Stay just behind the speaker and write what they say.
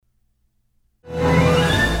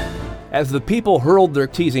As the people hurled their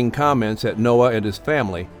teasing comments at Noah and his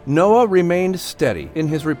family, Noah remained steady in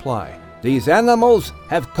his reply. These animals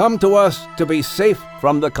have come to us to be safe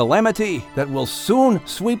from the calamity that will soon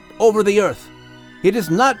sweep over the earth. It is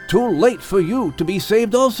not too late for you to be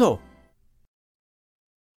saved also.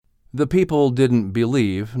 The people didn't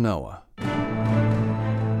believe Noah.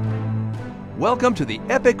 Welcome to the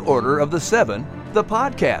Epic Order of the Seven, the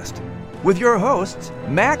podcast, with your hosts,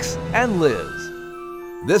 Max and Liz.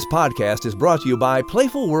 This podcast is brought to you by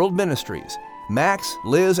Playful World Ministries. Max,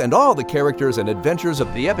 Liz, and all the characters and adventures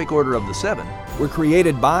of the Epic Order of the Seven were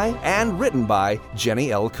created by and written by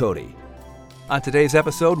Jenny L. Cody. On today's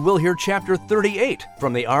episode, we'll hear Chapter 38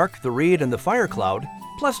 from the Ark, the Reed, and the Fire Cloud.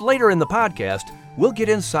 Plus, later in the podcast, we'll get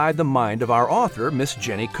inside the mind of our author, Miss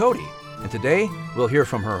Jenny Cody. And today, we'll hear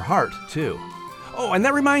from her heart, too. Oh, and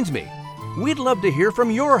that reminds me, we'd love to hear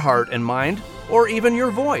from your heart and mind, or even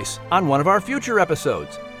your voice, on one of our future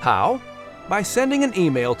episodes. How? By sending an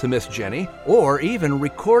email to Miss Jenny, or even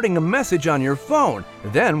recording a message on your phone.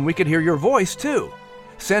 Then we could hear your voice, too.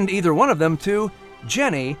 Send either one of them to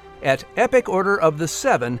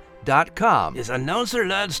Jenny@epicorderaoftheseven.com. Is Announcer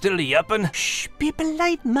Lad still yapping? Shh, be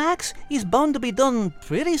polite, Max. He's bound to be done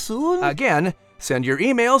pretty soon. Again, send your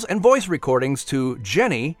emails and voice recordings to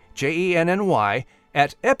Jenny, Jenny,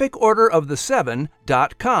 at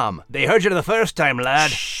epicorderaoftheseven.com. They heard you the first time,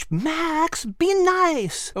 lad. Shh, Max, be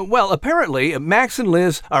nice. Well, apparently, Max and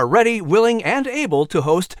Liz are ready, willing, and able to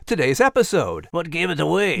host today's episode. What gave it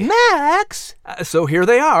away? Max! So here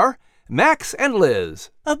they are, Max and Liz.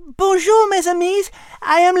 Bonjour, mes amis.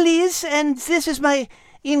 I am Liz, and this is my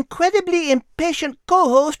incredibly impatient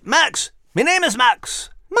co-host, Max! My name is Max.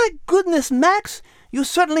 My goodness, Max, you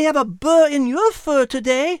certainly have a burr in your fur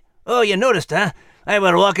today. Oh, you noticed, huh? I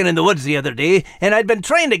were walking in the woods the other day, and I'd been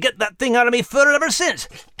trying to get that thing out of me fur ever since.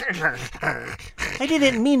 I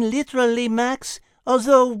didn't mean literally, Max,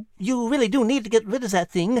 although you really do need to get rid of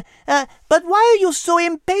that thing. But why are you so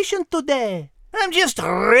impatient today? I'm just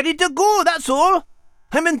ready to go, that's all.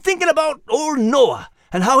 I've been thinking about old Noah,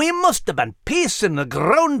 and how he must have been pacing the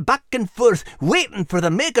ground back and forth, waiting for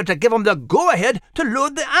the Maker to give him the go-ahead to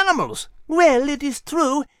load the animals. Well, it is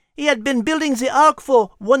true. He had been building the Ark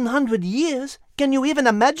for 100 years. Can you even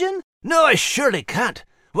imagine? No, I surely can't.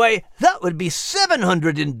 Why, that would be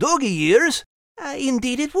 700 in doggy years.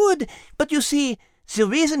 Indeed it would. But you see, the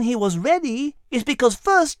reason he was ready is because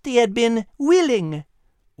first he had been willing.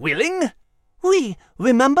 Willing? Oui,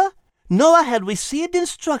 remember? Noah had received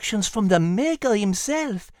instructions from the Maker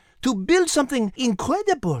himself to build something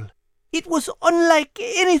incredible. It was unlike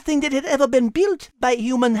anything that had ever been built by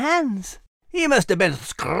human hands. He must have been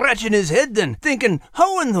scratching his head then, thinking,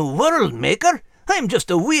 how in the world, Maker? I'm just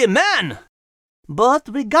a wee man. But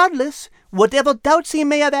regardless, whatever doubts he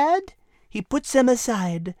may have had, he puts them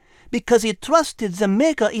aside, because he trusted the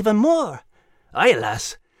Maker even more. Aye,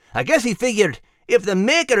 lass. I guess he figured, if the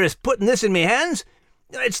Maker is putting this in me hands,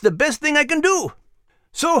 it's the best thing I can do.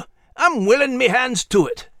 So, I'm willing me hands to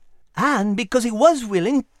it. And because he was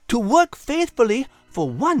willing to work faithfully for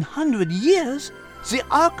 100 years, the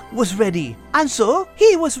Ark was ready, and so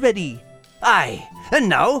he was ready. Aye, and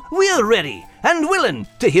now we're ready and willing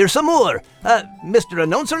to hear some more. Mr.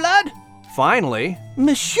 Announcer Lad? Finally.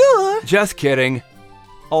 Monsieur? Just kidding.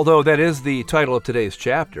 Although that is the title of today's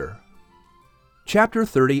chapter. Chapter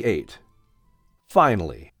 38.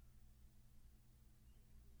 Finally.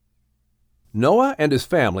 Noah and his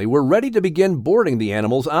family were ready to begin boarding the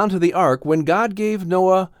animals onto the ark when God gave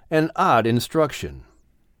Noah an odd instruction.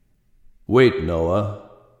 Wait, Noah.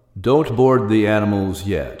 Don't board the animals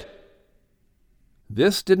yet.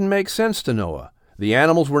 This didn't make sense to Noah. The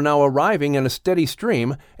animals were now arriving in a steady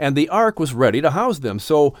stream, and the ark was ready to house them,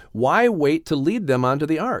 so why wait to lead them onto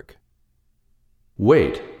the ark?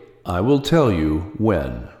 Wait, I will tell you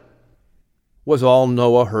when, was all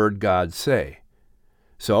Noah heard God say.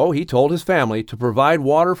 So he told his family to provide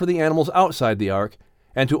water for the animals outside the ark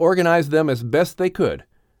and to organize them as best they could.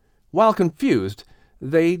 While confused,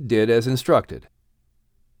 they did as instructed.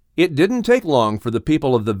 It didn't take long for the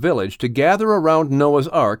people of the village to gather around Noah's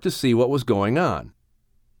ark to see what was going on.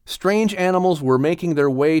 Strange animals were making their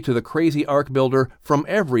way to the crazy ark builder from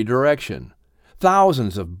every direction.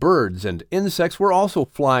 Thousands of birds and insects were also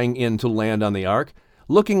flying in to land on the ark,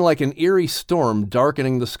 looking like an eerie storm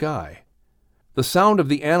darkening the sky. The sound of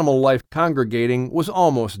the animal life congregating was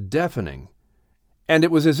almost deafening, and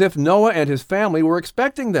it was as if Noah and his family were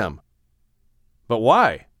expecting them. But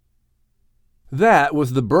why? That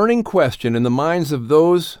was the burning question in the minds of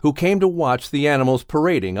those who came to watch the animals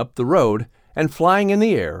parading up the road and flying in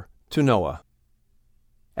the air to Noah.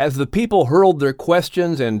 As the people hurled their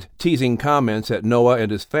questions and teasing comments at Noah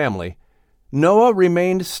and his family, Noah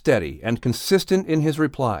remained steady and consistent in his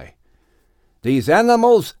reply. These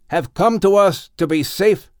animals have come to us to be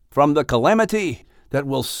safe from the calamity that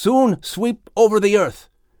will soon sweep over the earth.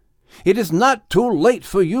 It is not too late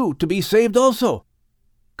for you to be saved also.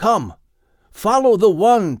 Come, follow the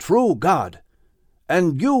one true God,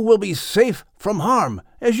 and you will be safe from harm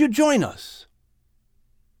as you join us.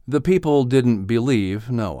 The people didn't believe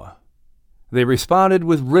Noah. They responded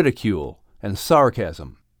with ridicule and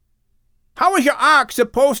sarcasm. How is your ark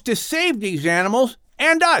supposed to save these animals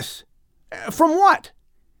and us? From what?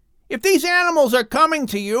 If these animals are coming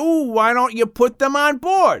to you, why don't you put them on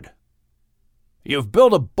board? You've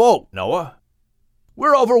built a boat, Noah.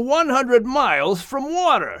 We're over 100 miles from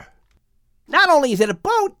water. Not only is it a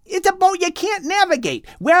boat, it's a boat you can't navigate.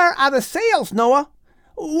 Where are the sails, Noah?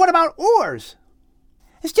 What about oars?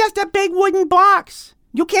 It's just a big wooden box.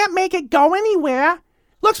 You can't make it go anywhere.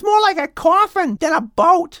 Looks more like a coffin than a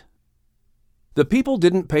boat. The people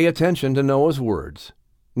didn't pay attention to Noah's words,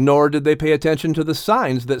 nor did they pay attention to the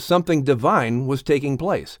signs that something divine was taking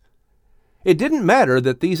place. It didn't matter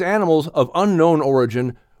that these animals of unknown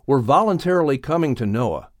origin were voluntarily coming to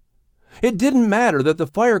Noah. It didn't matter that the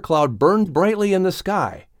fire cloud burned brightly in the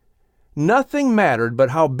sky. Nothing mattered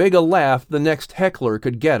but how big a laugh the next heckler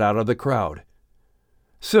could get out of the crowd.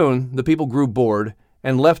 Soon the people grew bored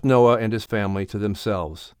and left Noah and his family to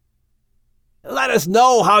themselves. Let us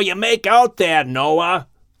know how you make out there, Noah.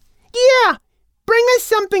 Yeah, bring us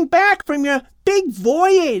something back from your big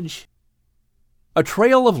voyage. A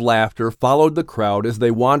trail of laughter followed the crowd as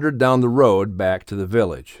they wandered down the road back to the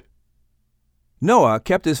village. Noah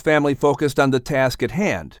kept his family focused on the task at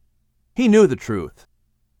hand. He knew the truth,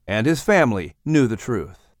 and his family knew the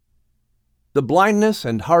truth. The blindness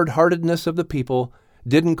and hard-heartedness of the people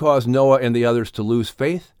didn't cause Noah and the others to lose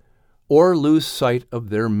faith or lose sight of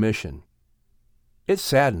their mission. It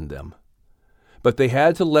saddened them, but they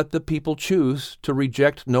had to let the people choose to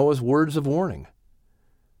reject Noah's words of warning.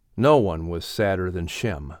 No one was sadder than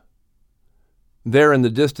Shem. There in the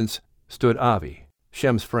distance stood Avi,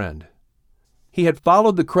 Shem's friend. He had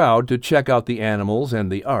followed the crowd to check out the animals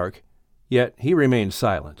and the ark, yet he remained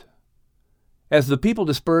silent. As the people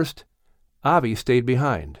dispersed, Avi stayed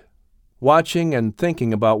behind, watching and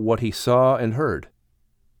thinking about what he saw and heard.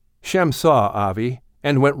 Shem saw Avi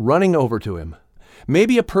and went running over to him.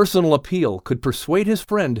 Maybe a personal appeal could persuade his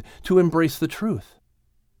friend to embrace the truth.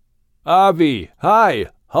 Avi, hi,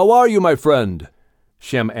 how are you, my friend?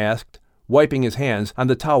 Shem asked, wiping his hands on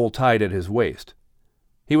the towel tied at his waist.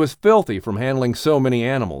 He was filthy from handling so many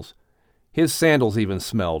animals. His sandals even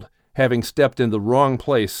smelled, having stepped in the wrong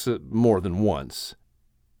place more than once.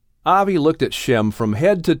 Avi looked at Shem from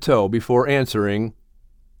head to toe before answering,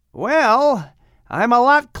 Well, I'm a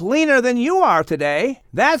lot cleaner than you are today,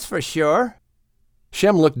 that's for sure.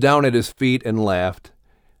 Shem looked down at his feet and laughed.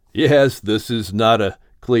 Yes, this is not a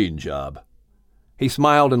clean job. He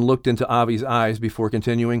smiled and looked into Avi's eyes before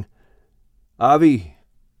continuing. Avi,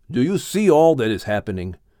 do you see all that is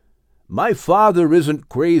happening? My father isn't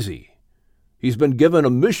crazy. He's been given a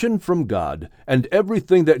mission from God, and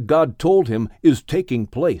everything that God told him is taking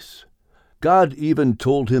place. God even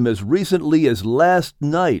told him as recently as last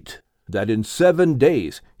night that in 7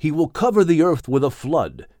 days he will cover the earth with a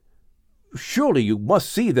flood. Surely you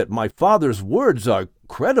must see that my father's words are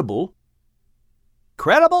credible.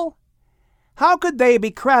 Credible? How could they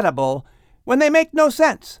be credible when they make no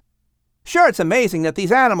sense? Sure, it's amazing that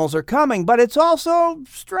these animals are coming, but it's also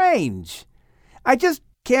strange. I just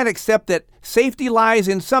can't accept that safety lies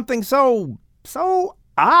in something so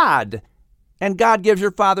odd. And God gives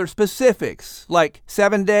your father specifics, like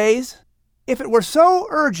 7 days. If it were so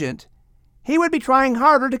urgent, he would be trying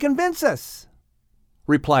harder to convince us,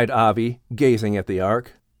 replied Avi, gazing at the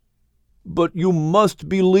ark. But you must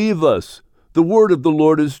believe us. The word of the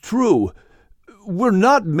Lord is true. We're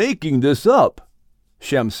not making this up,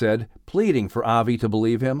 Shem said, pleading for Avi to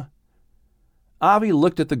believe him. Avi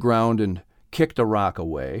looked at the ground and kicked a rock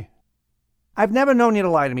away. I've never known you to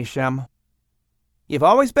lie to me, Shem. You've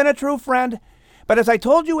always been a true friend, but as I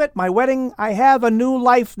told you at my wedding, I have a new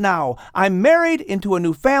life now. I'm married into a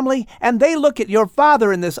new family, and they look at your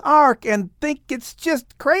father in this ark and think it's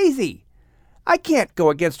just crazy. I can't go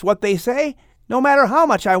against what they say, no matter how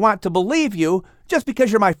much I want to believe you, just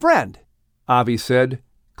because you're my friend, Avi said,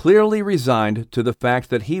 clearly resigned to the fact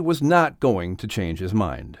that he was not going to change his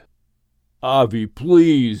mind. Avi,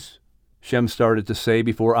 please, Shem started to say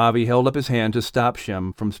before Avi held up his hand to stop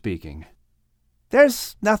Shem from speaking.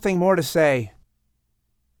 There's nothing more to say.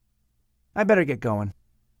 I better get going.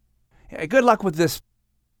 Good luck with this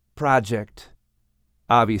project,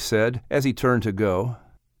 Avi said as he turned to go.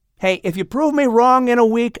 Hey, if you prove me wrong in a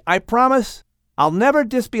week, I promise I'll never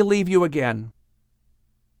disbelieve you again.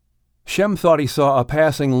 Shem thought he saw a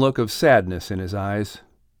passing look of sadness in his eyes.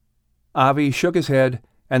 Avi shook his head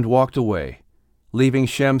and walked away, leaving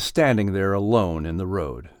Shem standing there alone in the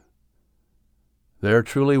road. There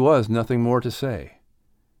truly was nothing more to say.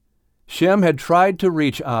 Shem had tried to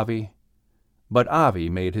reach Avi, but Avi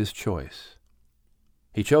made his choice.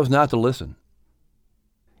 He chose not to listen.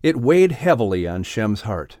 It weighed heavily on Shem's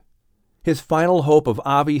heart. His final hope of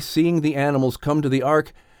Avi seeing the animals come to the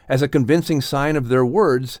ark as a convincing sign of their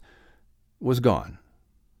words was gone.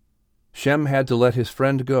 Shem had to let his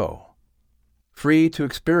friend go, free to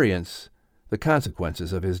experience the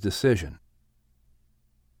consequences of his decision.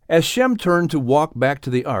 As Shem turned to walk back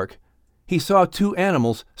to the ark, he saw two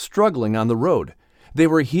animals struggling on the road. They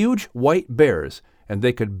were huge white bears, and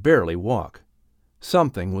they could barely walk.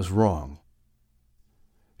 Something was wrong.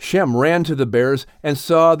 Shem ran to the bears and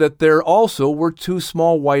saw that there also were two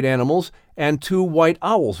small white animals and two white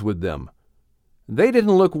owls with them. They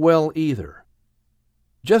didn't look well either.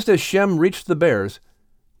 Just as Shem reached the bears,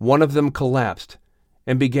 one of them collapsed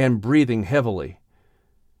and began breathing heavily.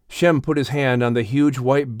 Shem put his hand on the huge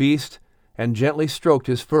white beast and gently stroked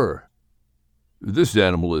his fur. This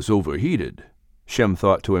animal is overheated, Shem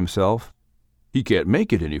thought to himself. He can't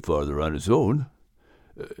make it any farther on his own.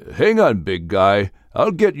 Hang on, big guy.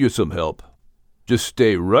 I'll get you some help. Just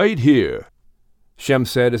stay right here, Shem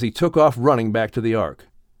said as he took off running back to the ark.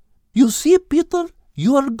 You see, Peter,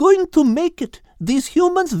 you are going to make it. These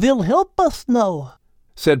humans will help us now,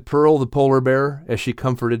 said Pearl the polar bear as she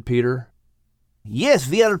comforted Peter. Yes,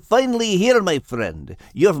 we are finally here, my friend.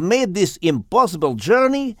 You've made this impossible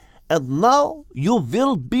journey, and now you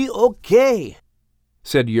will be okay,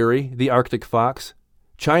 said Yuri, the Arctic fox,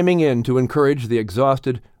 chiming in to encourage the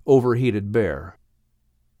exhausted, overheated bear.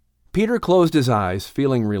 Peter closed his eyes,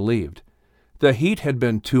 feeling relieved. The heat had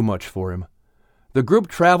been too much for him. The group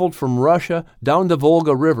traveled from Russia down the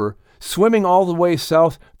Volga River, swimming all the way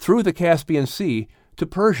south through the Caspian Sea to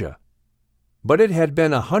Persia. But it had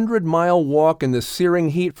been a 100-mile walk in the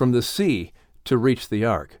searing heat from the sea to reach the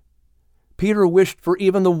ark. Peter wished for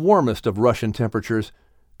even the warmest of Russian temperatures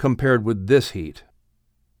compared with this heat.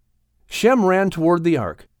 Shem ran toward the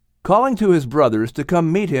ark, calling to his brothers to come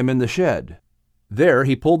meet him in the shed. There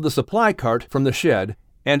he pulled the supply cart from the shed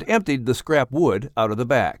and emptied the scrap wood out of the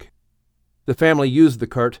back. The family used the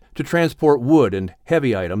cart to transport wood and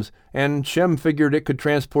heavy items, and Shem figured it could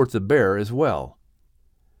transport the bear as well.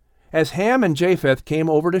 As Ham and Japheth came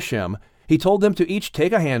over to Shem, he told them to each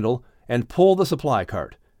take a handle and pull the supply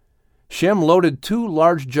cart. Shem loaded 2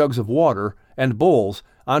 large jugs of water and bowls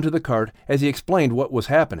onto the cart as he explained what was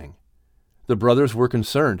happening. The brothers were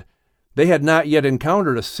concerned. They had not yet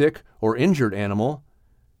encountered a sick or injured animal.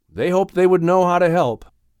 They hoped they would know how to help.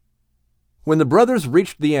 When the brothers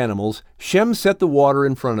reached the animals, Shem set the water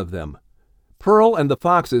in front of them. Pearl and the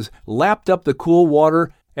foxes lapped up the cool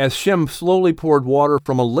water as Shem slowly poured water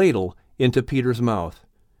from a ladle into Peter's mouth.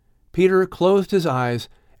 Peter closed his eyes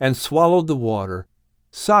and swallowed the water,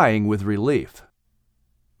 sighing with relief.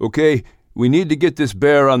 Okay, we need to get this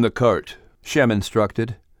bear on the cart, Shem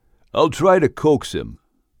instructed. I'll try to coax him.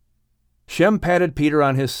 Shem patted Peter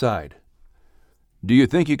on his side. Do you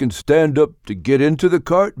think you can stand up to get into the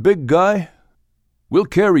cart, big guy? We'll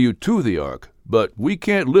carry you to the ark, but we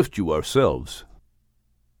can't lift you ourselves.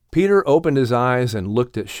 Peter opened his eyes and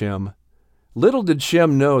looked at Shem. Little did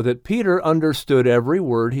Shem know that Peter understood every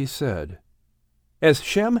word he said. As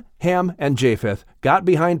Shem, Ham, and Japheth got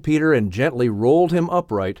behind Peter and gently rolled him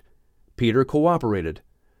upright, Peter cooperated.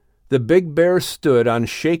 The big bear stood on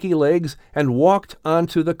shaky legs and walked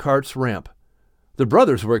onto the cart's ramp. The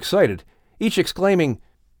brothers were excited, each exclaiming,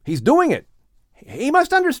 "He's doing it! He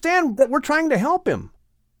must understand that we're trying to help him."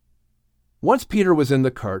 Once Peter was in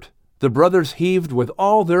the cart, the brothers heaved with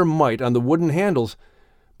all their might on the wooden handles,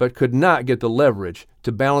 but could not get the leverage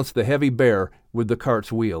to balance the heavy bear with the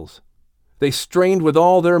cart's wheels. They strained with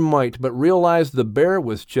all their might, but realized the bear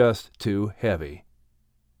was just too heavy.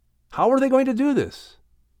 How were they going to do this?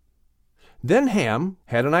 Then Ham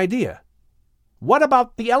had an idea. What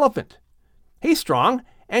about the elephant? He's strong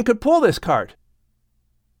and could pull this cart.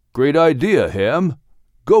 Great idea, Ham.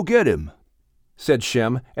 Go get him, said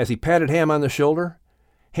Shem as he patted Ham on the shoulder.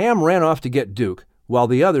 Ham ran off to get Duke, while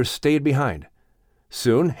the others stayed behind.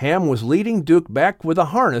 Soon Ham was leading Duke back with a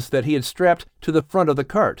harness that he had strapped to the front of the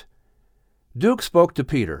cart. Duke spoke to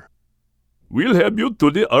Peter. We'll have you to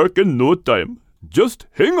the ark in no time. Just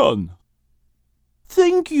hang on.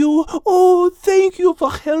 Thank you. Oh, thank you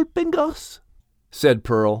for helping us, said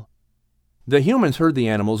Pearl. The humans heard the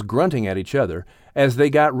animals grunting at each other as they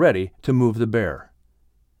got ready to move the bear.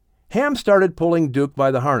 Ham started pulling Duke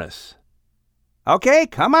by the harness. Okay,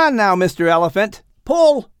 come on now, Mr. Elephant.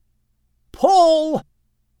 Pull! Pull!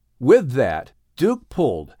 With that, Duke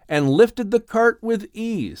pulled and lifted the cart with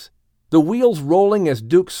ease, the wheels rolling as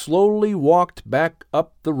Duke slowly walked back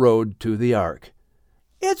up the road to the ark.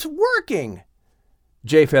 "It's working!"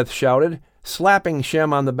 Japheth shouted, slapping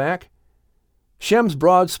Shem on the back. Shem's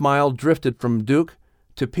broad smile drifted from Duke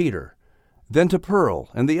to Peter, then to Pearl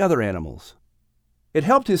and the other animals. It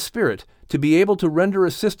helped his spirit to be able to render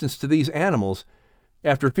assistance to these animals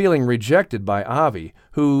after feeling rejected by Avi,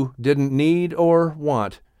 who didn't need or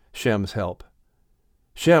want Shem's help.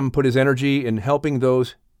 Shem put his energy in helping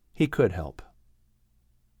those he could help.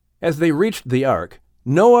 As they reached the ark,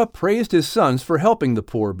 Noah praised his sons for helping the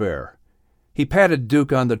poor bear. He patted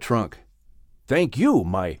Duke on the trunk. "Thank you,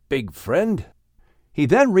 my big friend." He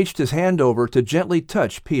then reached his hand over to gently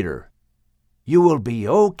touch Peter. "You will be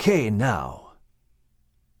okay now."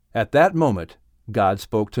 At that moment, God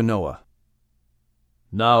spoke to Noah.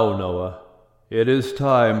 "Now, Noah, it is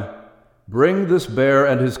time. Bring this bear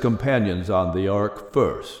and his companions on the ark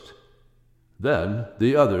first. Then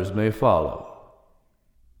the others may follow."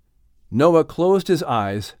 Noah closed his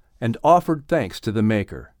eyes and offered thanks to the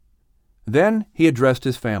Maker. Then he addressed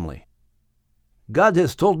his family. "God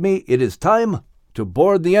has told me it is time to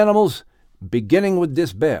board the animals, beginning with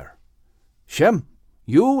this bear. Shem,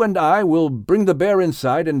 you and I will bring the bear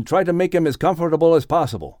inside and try to make him as comfortable as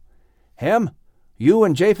possible. Ham, you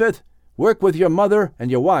and Japheth work with your mother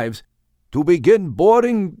and your wives to begin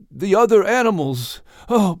boarding the other animals.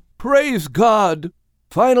 Oh, praise God!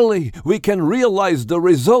 Finally, we can realize the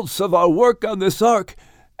results of our work on this ark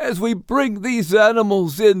as we bring these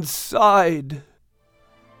animals inside."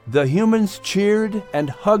 The humans cheered and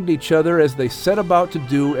hugged each other as they set about to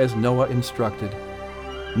do as Noah instructed.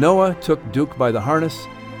 Noah took Duke by the harness,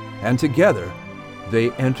 and together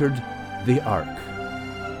they entered the ark.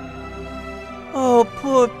 Oh,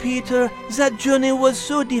 poor Peter, that journey was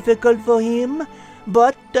so difficult for him.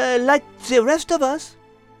 But, like the rest of us,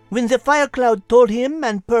 when the fire cloud told him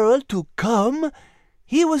and Pearl to come,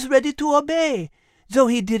 he was ready to obey, though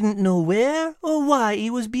he didn't know where or why he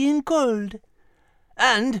was being called.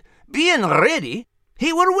 And, being ready,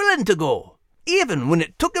 he were willing to go. Even when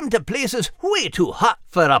it took him to places way too hot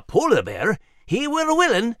for a polar bear, he were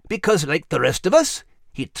willing because, like the rest of us,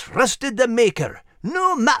 he trusted the Maker,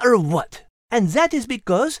 no matter what. And that is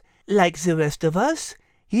because, like the rest of us,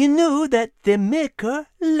 he knew that the Maker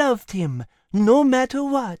loved him, no matter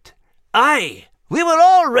what. Aye, we were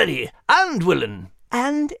all ready and willing.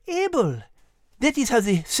 And able. That is how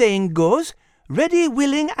the saying goes, ready,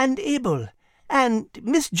 willing, and able. And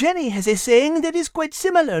Miss Jenny has a saying that is quite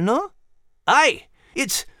similar, no? Aye,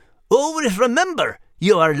 it's always remember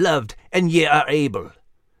you are loved and ye are able.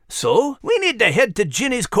 So, we need to head to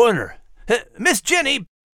Jenny's corner. Miss Jenny!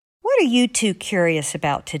 What are you two curious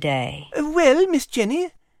about today? Well, Miss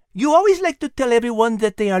Jenny, you always like to tell everyone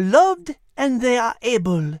that they are loved and they are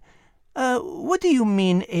able. What do you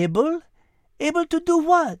mean, able? Able to do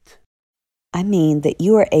what? I mean that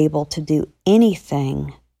you are able to do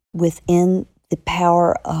anything within the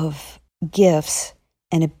power of gifts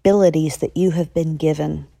and abilities that you have been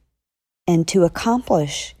given, and to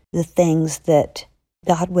accomplish the things that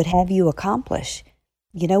God would have you accomplish.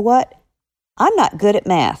 You know what? I'm not good at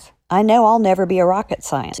math. I know I'll never be a rocket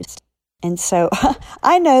scientist. And so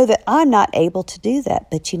I know that I'm not able to do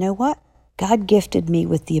that. But you know what? God gifted me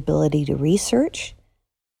with the ability to research,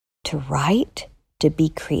 to write, to be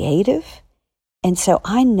creative. And so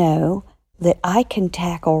I know that I can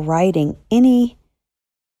tackle writing any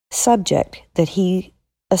subject that He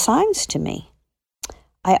assigns to me.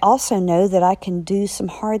 I also know that I can do some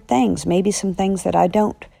hard things, maybe some things that I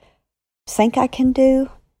don't think I can do,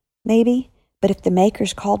 maybe. But if the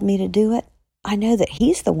Maker's called me to do it, I know that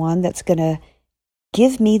He's the one that's going to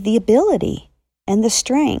give me the ability and the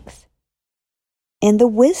strength and the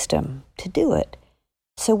wisdom to do it.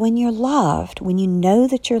 So when you're loved, when you know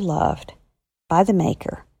that you're loved by the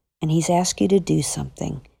Maker and He's asked you to do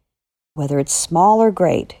something, whether it's small or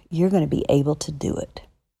great, you're going to be able to do it.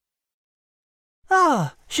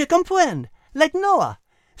 Ah, je comprends. Like Noah,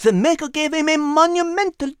 the Maker gave him a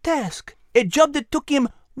monumental task, a job that took him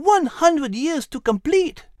 100 years to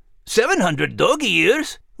complete. 700 doggy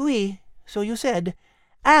years? Oui, so you said.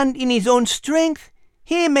 And in his own strength,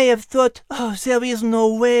 he may have thought, oh, there is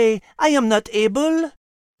no way, I am not able.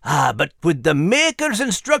 Ah, but with the Maker's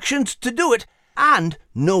instructions to do it, and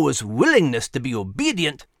Noah's willingness to be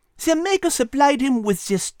obedient, the Maker supplied him with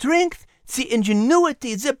the strength, the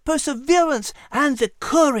ingenuity, the perseverance, and the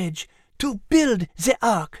courage to build the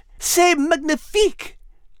ark. C'est magnifique!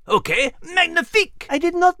 Okay, magnifique. I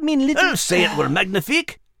did not mean little. I'll say it were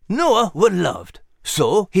magnifique. Noah were loved.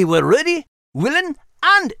 So he were ready, willing,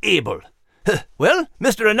 and able. Well,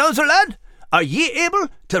 Mr. Announcer Lad, are ye able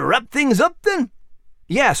to wrap things up then?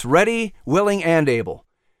 Yes, ready, willing, and able.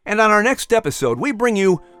 And on our next episode, we bring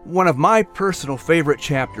you one of my personal favorite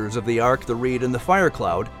chapters of the Ark, the Reed, and the Fire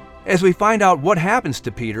Cloud, as we find out what happens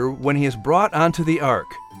to Peter when he is brought onto the Ark.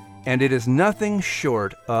 And it is nothing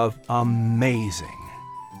short of amazing.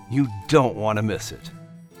 You don't want to miss it.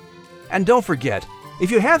 And don't forget, if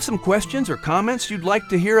you have some questions or comments you'd like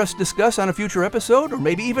to hear us discuss on a future episode, or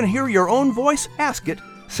maybe even hear your own voice ask it,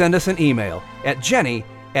 send us an email at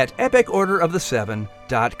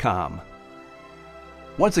jenny@epicorderoftheseven.com.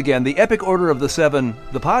 Once again, the Epic Order of the Seven,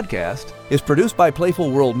 the podcast, is produced by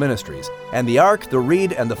Playful World Ministries, and The Ark, the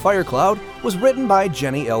Reed, and the Fire Cloud was written by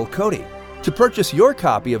Jenny L. Cody. To purchase your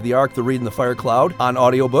copy of The Ark, the Reed, and the Fire Cloud on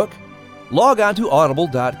audiobook, log on to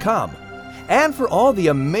audible.com. And for all the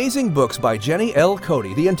amazing books by Jenny L.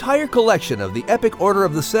 Cody, the entire collection of the Epic Order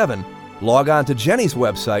of the Seven, log on to Jenny's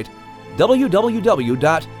website,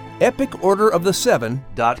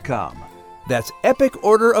 www.epicorderoftheseven.com. That's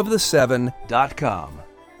epicorderoftheseven.com.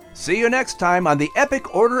 See you next time on the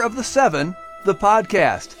Epic Order of the Seven, the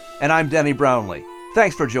podcast. And I'm Denny Brownlee.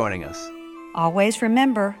 Thanks for joining us. Always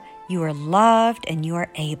remember, you are loved and you are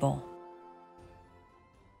able.